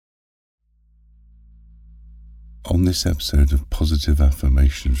On this episode of Positive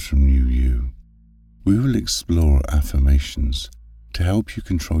Affirmations from New You, we will explore affirmations to help you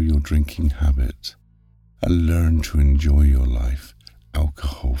control your drinking habit and learn to enjoy your life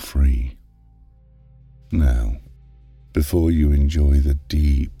alcohol-free. Now, before you enjoy the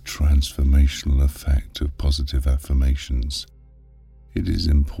deep transformational effect of positive affirmations, it is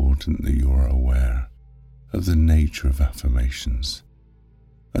important that you are aware of the nature of affirmations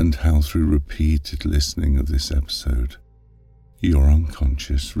and how through repeated listening of this episode, your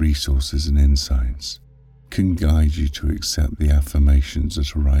unconscious resources and insights can guide you to accept the affirmations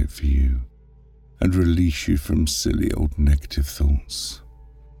that are right for you and release you from silly old negative thoughts.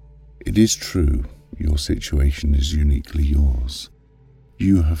 It is true, your situation is uniquely yours.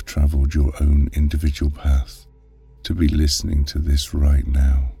 You have travelled your own individual path to be listening to this right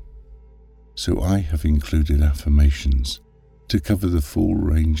now. So I have included affirmations to cover the full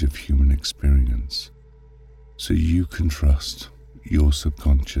range of human experience, so you can trust your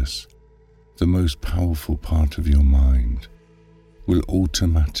subconscious, the most powerful part of your mind, will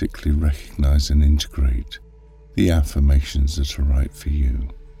automatically recognize and integrate the affirmations that are right for you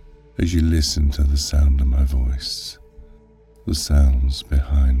as you listen to the sound of my voice, the sounds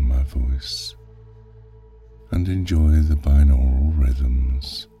behind my voice, and enjoy the binaural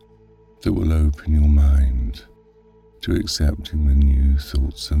rhythms that will open your mind to accepting the new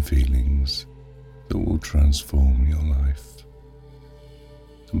thoughts and feelings that will transform your life.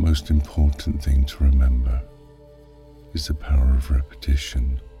 The most important thing to remember is the power of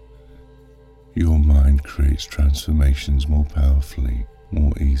repetition. Your mind creates transformations more powerfully,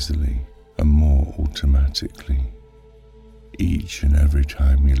 more easily, and more automatically each and every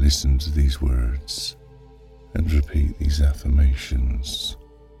time you listen to these words and repeat these affirmations.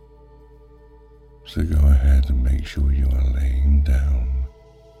 So go ahead and make sure you are laying down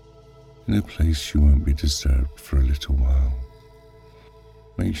in a place you won't be disturbed for a little while.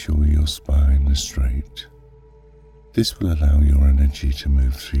 Make sure your spine is straight. This will allow your energy to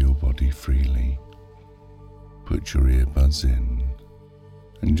move through your body freely. Put your earbuds in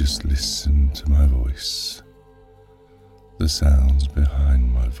and just listen to my voice, the sounds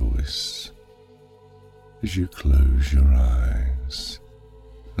behind my voice, as you close your eyes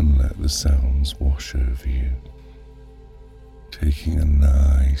and let the sounds wash over you, taking a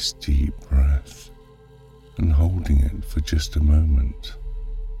nice deep breath and holding it for just a moment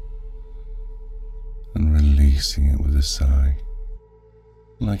and releasing it with a sigh,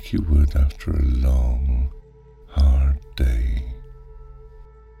 like you would after a long, hard day.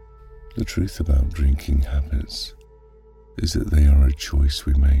 The truth about drinking habits is that they are a choice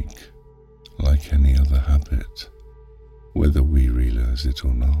we make, like any other habit, whether we realize it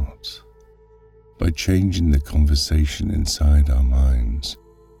or not. By changing the conversation inside our minds,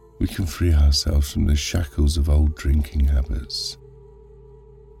 we can free ourselves from the shackles of old drinking habits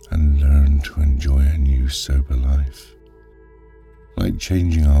and learn to enjoy a new sober life. Like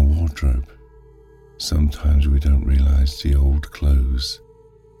changing our wardrobe, sometimes we don't realize the old clothes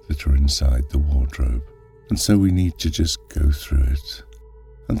that are inside the wardrobe, and so we need to just go through it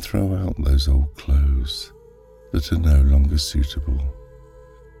and throw out those old clothes that are no longer suitable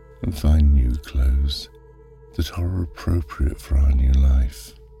and find new clothes that are appropriate for our new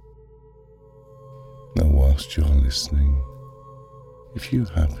life. Now, whilst you're listening, if you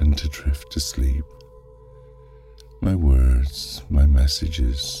happen to drift to sleep, my words, my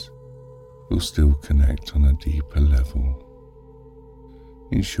messages will still connect on a deeper level,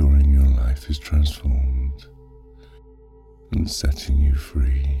 ensuring your life is transformed and setting you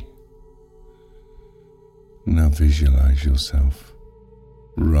free. Now visualize yourself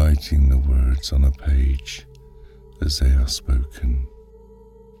writing the words on a page as they are spoken.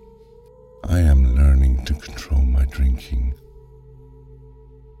 I am learning to control my drinking.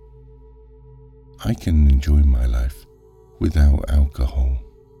 I can enjoy my life without alcohol.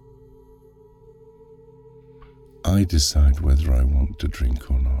 I decide whether I want to drink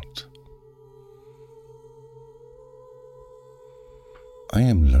or not. I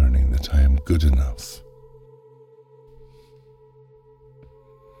am learning that I am good enough.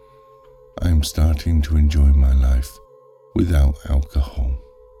 I am starting to enjoy my life without alcohol.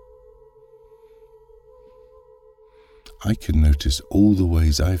 I can notice all the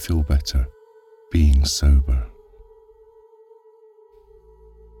ways I feel better being sober.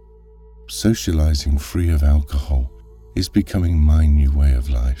 Socializing free of alcohol is becoming my new way of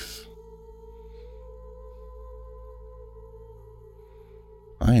life.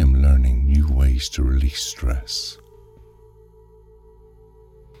 I am learning new ways to release stress.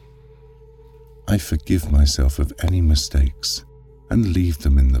 I forgive myself of any mistakes and leave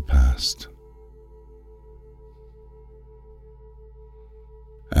them in the past.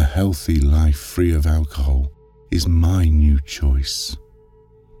 healthy life free of alcohol is my new choice.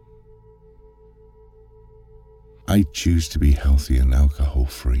 I choose to be healthy and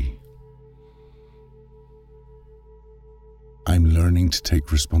alcohol-free. I'm learning to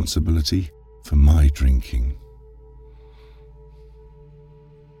take responsibility for my drinking.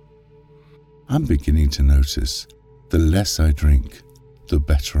 I'm beginning to notice the less I drink, the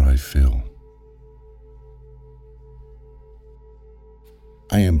better I feel.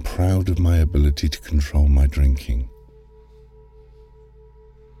 I am proud of my ability to control my drinking.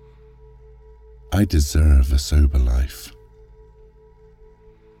 I deserve a sober life.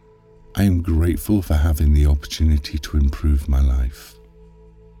 I am grateful for having the opportunity to improve my life.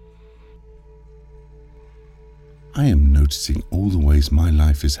 I am noticing all the ways my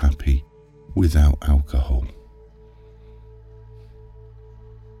life is happy without alcohol.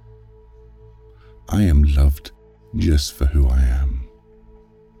 I am loved just for who I am.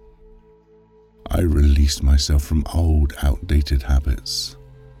 I release myself from old, outdated habits.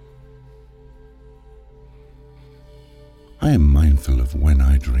 I am mindful of when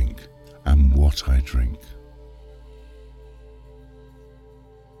I drink and what I drink.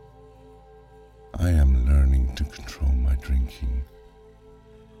 I am learning to control my drinking.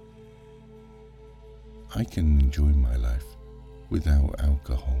 I can enjoy my life without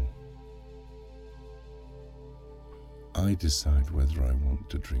alcohol. I decide whether I want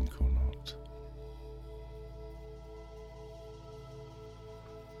to drink or not.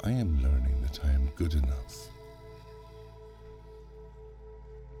 I am learning that I am good enough.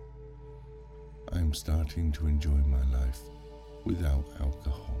 I am starting to enjoy my life without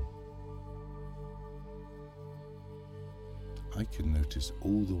alcohol. I can notice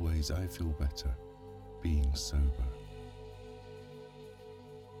all the ways I feel better being sober.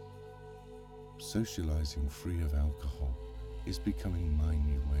 Socializing free of alcohol is becoming my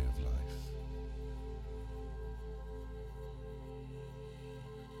new way of life.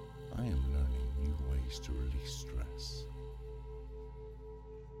 I am learning new ways to release stress.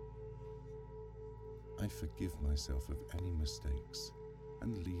 I forgive myself of any mistakes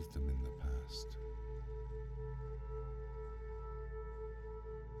and leave them in the past.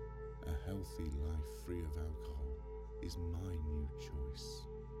 A healthy life free of alcohol is my new choice.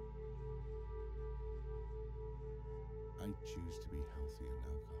 I choose to be healthy and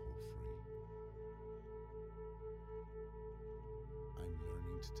alcohol-free. I'm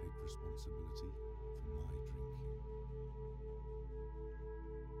learning to take responsibility for my drinking.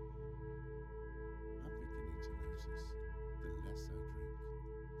 I'm beginning to notice the less I drink,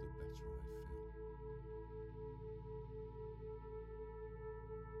 the better I feel.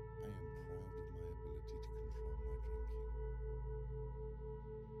 I am proud of my ability to control my drinking.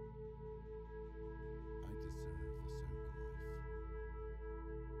 I deserve a sober life.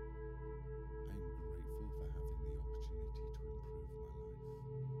 I am grateful for having the opportunity to improve my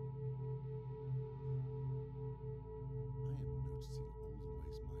life. I am noticing all the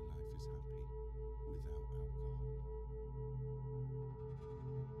ways my life is happy without alcohol.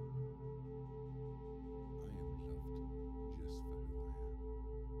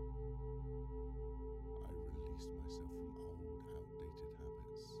 I am loved just for who I am. I release myself from old, outdated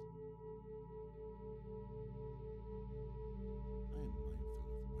habits. I am mindful of when I drink and what I drink. I am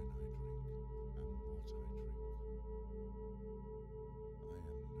learning to control my drinking. I can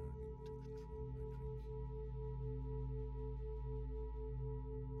enjoy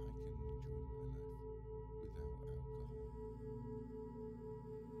my life without alcohol.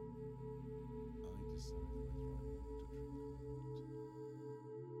 I decide whether I want to drink or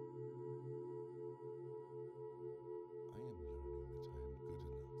not. I am learning that I am good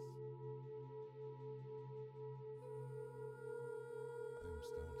enough. I am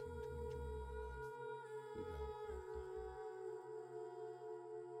starting to enjoy my life without alcohol.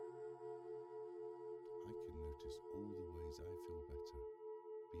 I can notice all the ways I feel better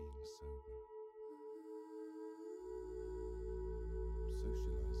being sober.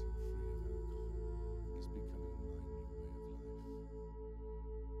 Socializing free of alcohol is becoming my new way of life.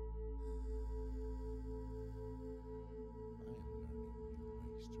 I am learning new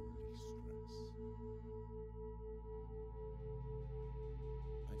ways to release stress.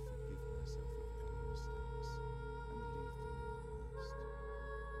 I forgive myself of any mistakes and leave them in the past. A healthy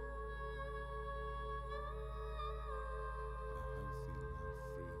life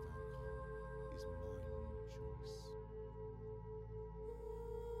free of alcohol is my new choice.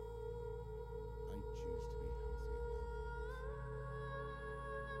 I choose to be healthy and alcohol-free.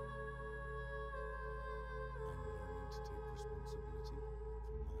 I'm learning to take responsibility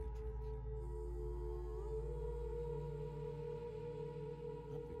for my drinking.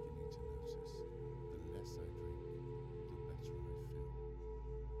 I'm beginning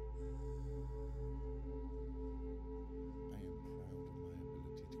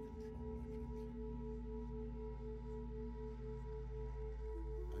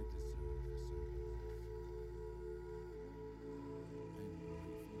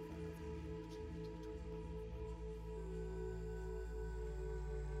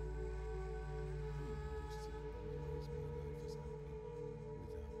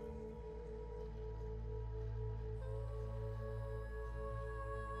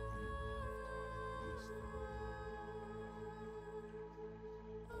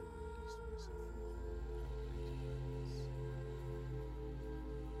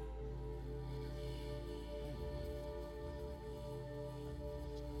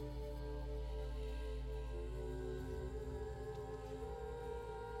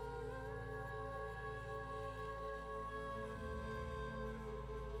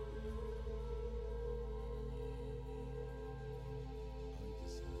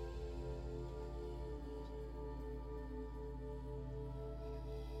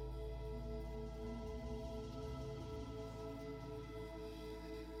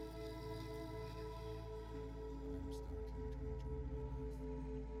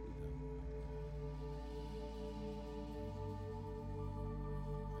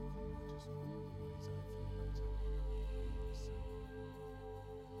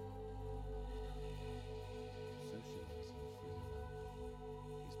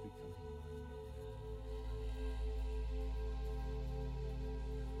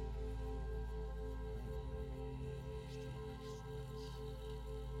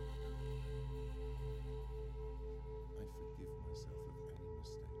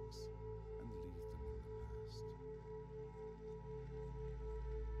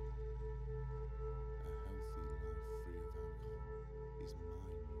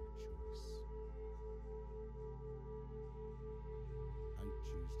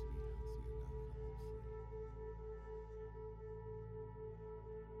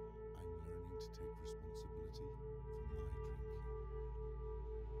take responsibility for my drinking.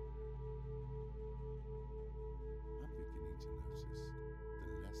 I'm beginning to notice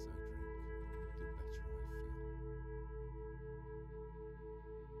the less I drink, the better I feel.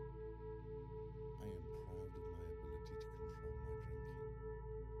 I am proud of my ability to control my drinking.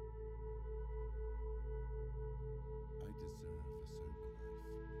 I deserve a sober life.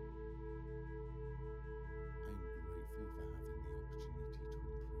 I am grateful for having the opportunity to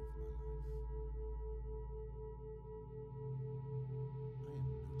improve my life. I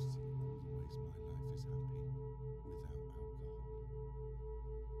am noticing all the ways my life is happy without alcohol.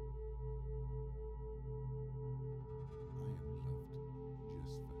 I am loved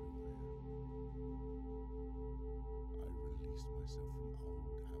just for who I am. I release myself from old,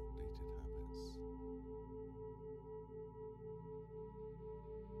 outdated habits.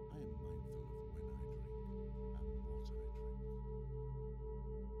 I am mindful of when I drink and what I drink. I am learning to control my drinking.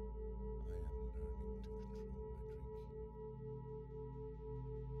 I can enjoy my life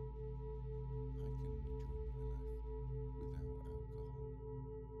without alcohol.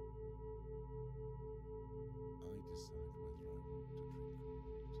 I decide whether I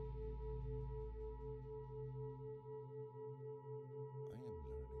want to drink or not. I am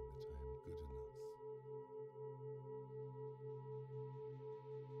learning that I am good enough.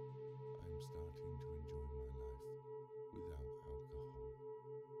 I am starting to enjoy my life without alcohol.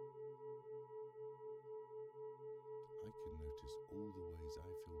 I can notice all the ways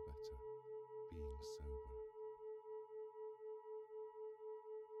I feel better being sober.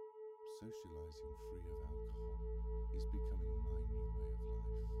 Socializing free of alcohol is becoming my new way of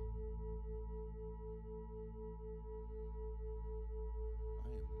life. I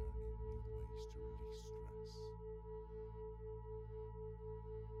am learning new ways to release stress.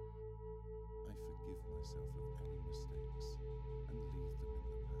 I forgive myself of any mistakes and leave them in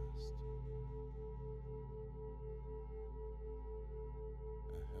the past.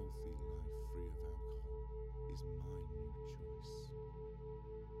 A healthy life free of alcohol is my new choice.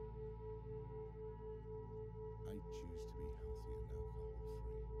 I choose to be healthy and alcohol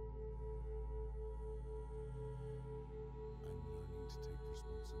free. I'm learning to take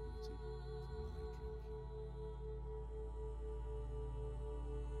responsibility for my drinking.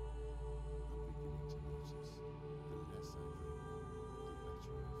 I'm beginning to notice the less I drink, the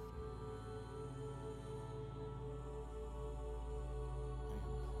better I feel. I am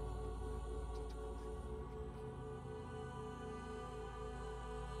proud of my ability to control my drinking.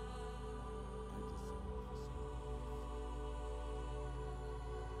 I deserve a sober life.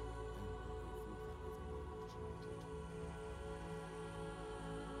 I am grateful for having the opportunity to improve my life.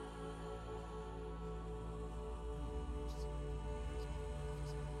 I am noticing all the ways my life is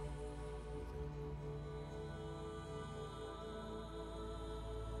happy without alcohol.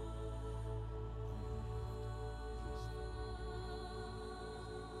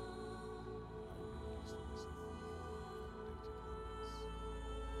 I am loved just for who I am. I release myself from old,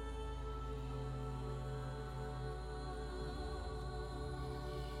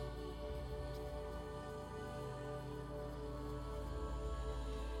 outdated habits.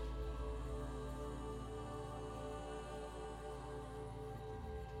 I am mindful of when I drink and what I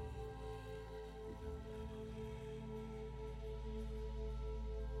drink. I can enjoy my life without alcohol.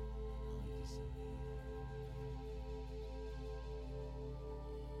 I decide whether I want to drink or not.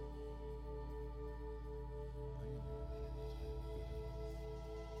 I am learning that I am good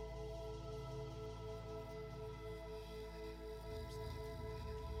enough. I am starting to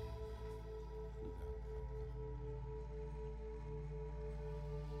enjoy my life without alcohol.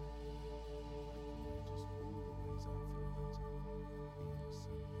 I can notice all the ways I feel better being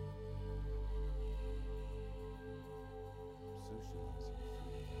sober. Socializing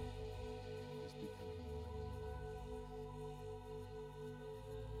free of alcohol is becoming my new way of life.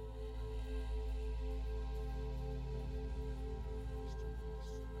 I am learning new ways to release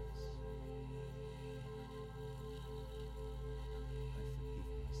stress. I forgive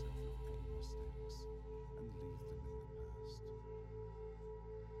myself of any mistakes and leave them in the past.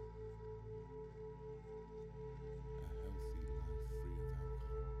 A healthy life free of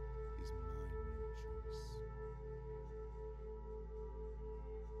alcohol is my new choice.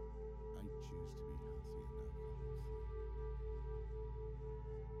 I choose to be healthy and alcohol free.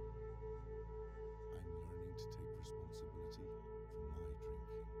 I'm learning to take responsibility for my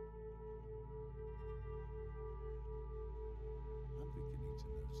drinking. I'm beginning to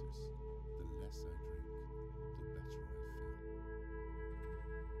notice the less I drink, the better I feel.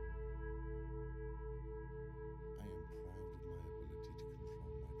 I am proud of my ability to control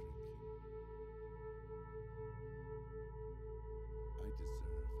my drinking. I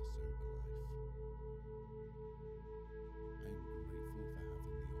deserve a sober life. I am grateful for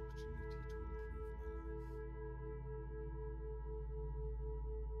having the opportunity to improve my life.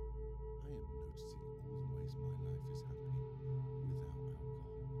 I am noticing all the ways my life is happy without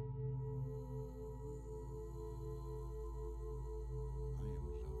alcohol. I am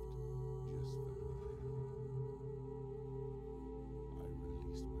loved just for who I am. I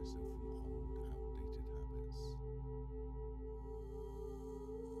release myself from old, outdated habits.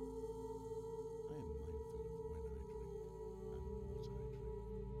 I am mindful of when I drink and what I drink.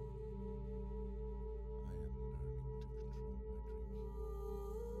 I am learning to control my drinking.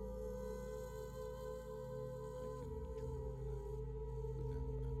 I can enjoy my life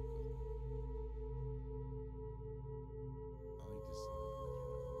without alcohol. I decide whether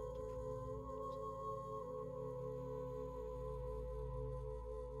I want to drink or not.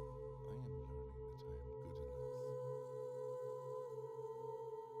 I am learning that I am good enough.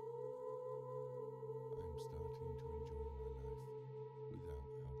 I am starting to enjoy my life without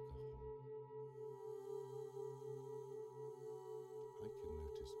alcohol. I can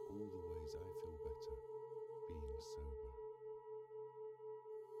notice all the ways I feel better being sober.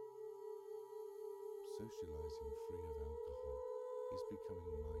 Socializing free of alcohol is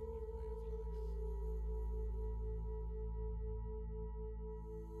becoming my new way of life.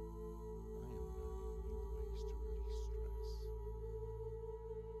 I am learning new ways to release stress.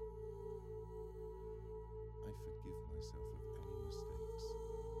 I forgive myself of any mistakes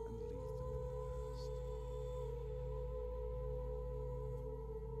and leave them in the past.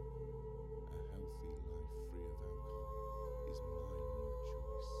 A healthy life free of alcohol is my new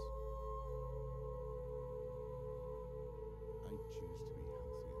choice. I choose to be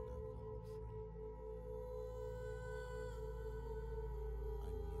healthy and alcohol free.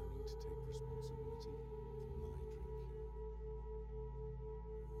 I'm learning to take responsibility for my drinking.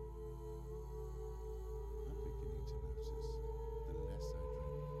 I'm beginning to notice the less I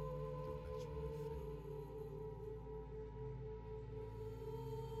drink, the better I feel.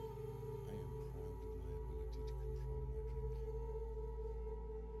 I am proud of my ability to control my drinking.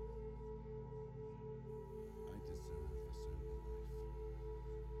 I deserve a sober life.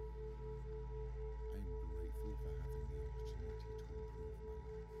 I am grateful for having the opportunity to improve my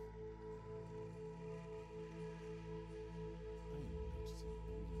life. I am noticing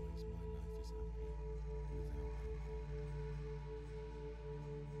all the ways my life is happy without alcohol.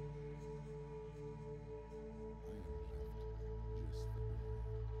 I am loved just for who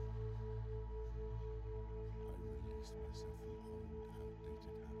I am. I release myself from old,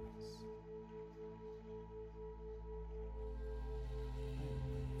 outdated habits. I am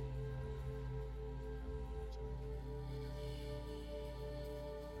mindful of when I drink and what I drink. I am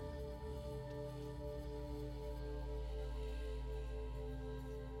learning to control my drinking.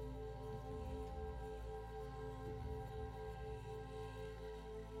 I can enjoy my life without alcohol.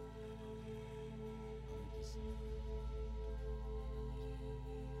 I decide whether I want to drink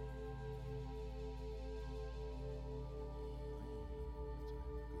or not. I am learning that I am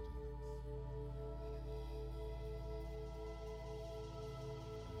good enough.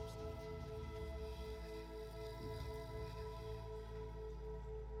 I am starting to enjoy my life without alcohol.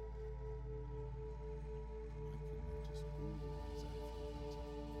 I can notice all the ways I feel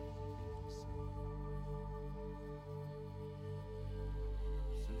better being sober.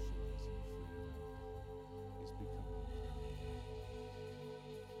 Socializing free of alcohol is becoming my new way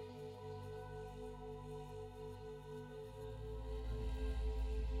of life. I am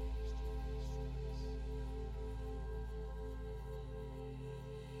learning new ways to release stress.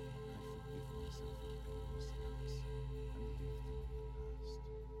 I forgive myself of any mistakes and leave them in the past.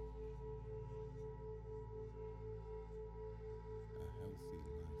 A healthy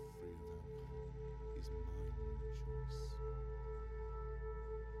life free of alcohol is my new choice.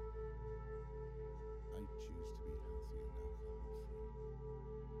 I choose to be healthy and alcohol free.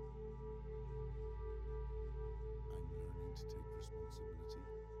 I'm learning to take responsibility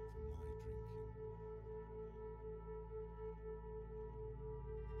for my drinking.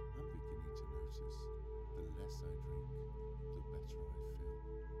 I'm beginning to notice the less I drink, the better I feel.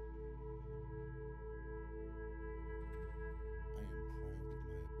 I am proud of my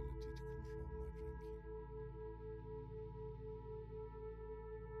ability to control my drinking.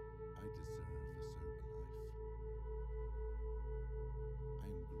 I deserve a sober life. I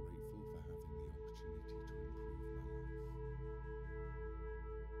am grateful for having the opportunity to improve my life.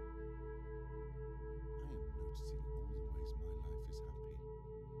 I am noticing all the ways my life is happy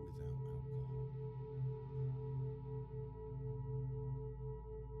without alcohol.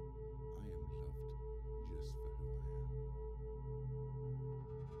 I am loved just for who I am.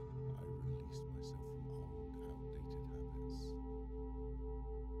 I release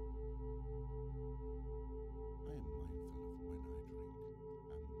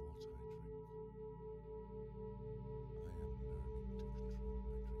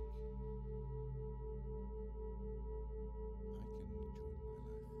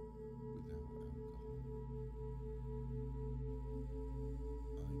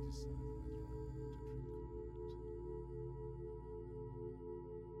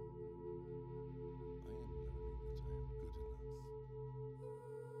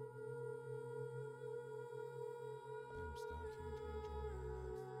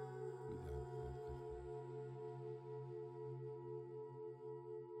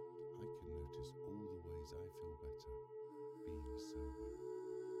ways I feel better being sober.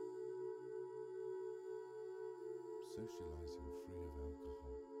 Socializing free of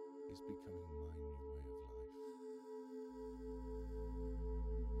alcohol is becoming my new way of life.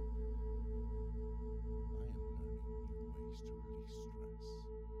 I am learning new ways to release stress.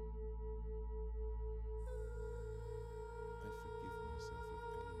 I forgive myself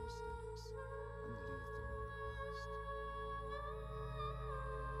of any mistakes and leave them in the past.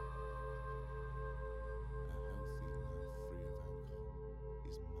 A healthy life free of alcohol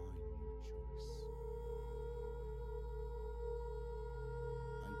is my new choice.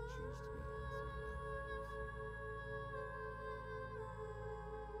 I choose to be healthy and alcohol free.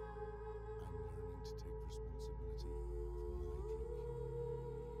 I'm learning to take responsibility for my drinking.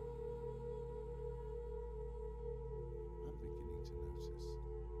 I'm beginning to notice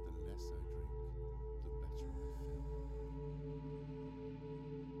the less I drink, the better I feel.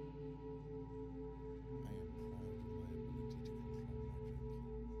 I am proud of my ability to control my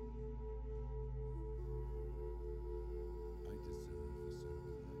drinking. I deserve a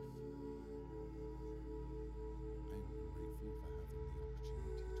sober life. I am grateful for having the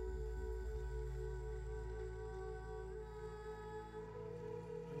opportunity to improve my life.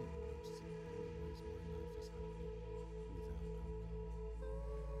 I am noticing all the ways my life is happy without alcohol. I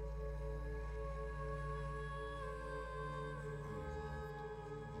am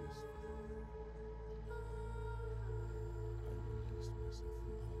loved just for who I am. I release myself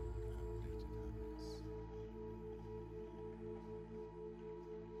from old, outdated habits. I am mindful of when I drink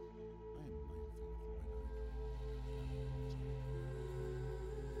and what I drink.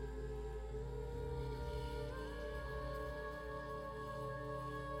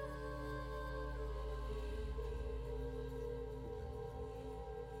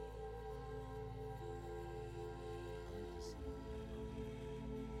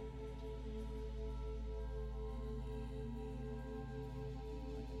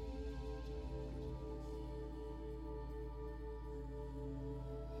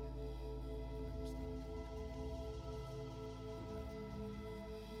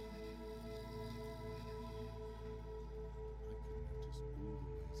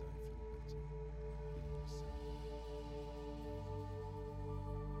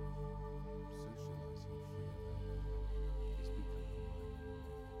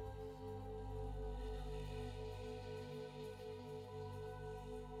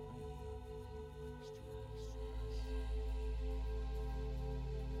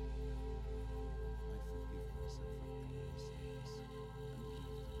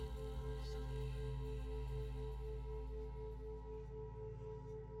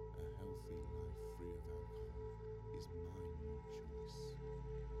 Free of alcohol is my new choice.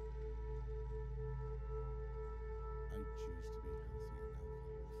 I choose to be healthy and alcohol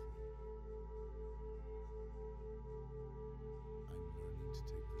free. I'm learning to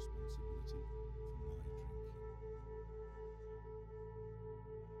take responsibility for my drinking.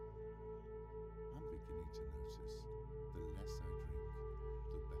 I'm beginning to notice the less I drink,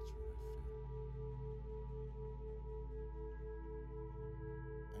 the better I feel.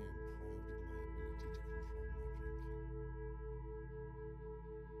 I am proud of my ability to control my drinking.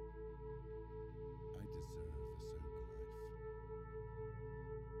 I deserve a sober life.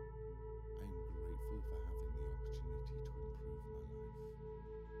 I am grateful for having the opportunity to improve my life.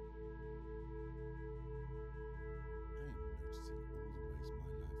 I am noticing all the ways my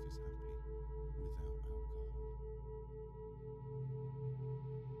life is happy without alcohol.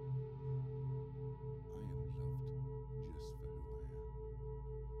 I am loved just for who I am.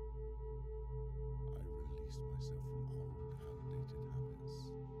 I release myself from old, outdated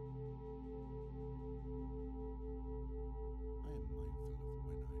habits. I am mindful of when I drink and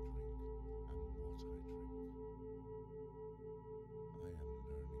what I drink. I am learning to control my drinking.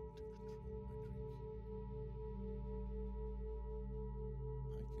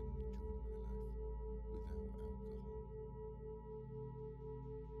 I can enjoy my life without alcohol.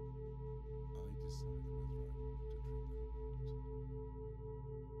 I decide whether I want to drink or not.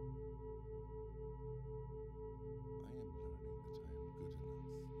 I am learning that I am good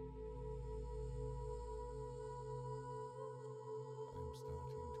enough. I am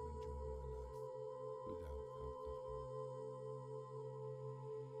starting to enjoy my life without alcohol.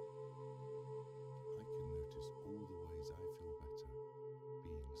 I can notice all the ways I feel better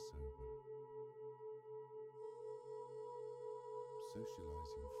being sober.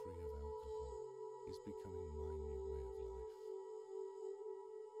 Socializing free of alcohol is becoming my new way of life.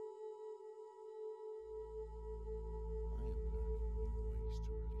 I am learning new ways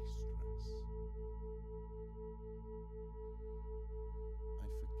to release stress. I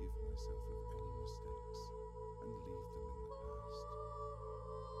forgive myself of any mistakes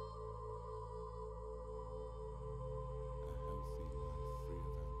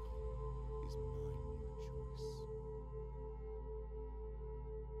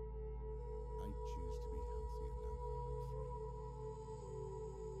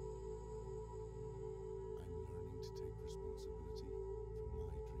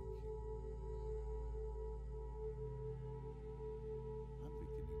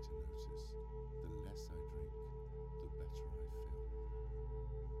drink, the better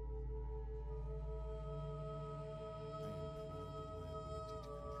I feel.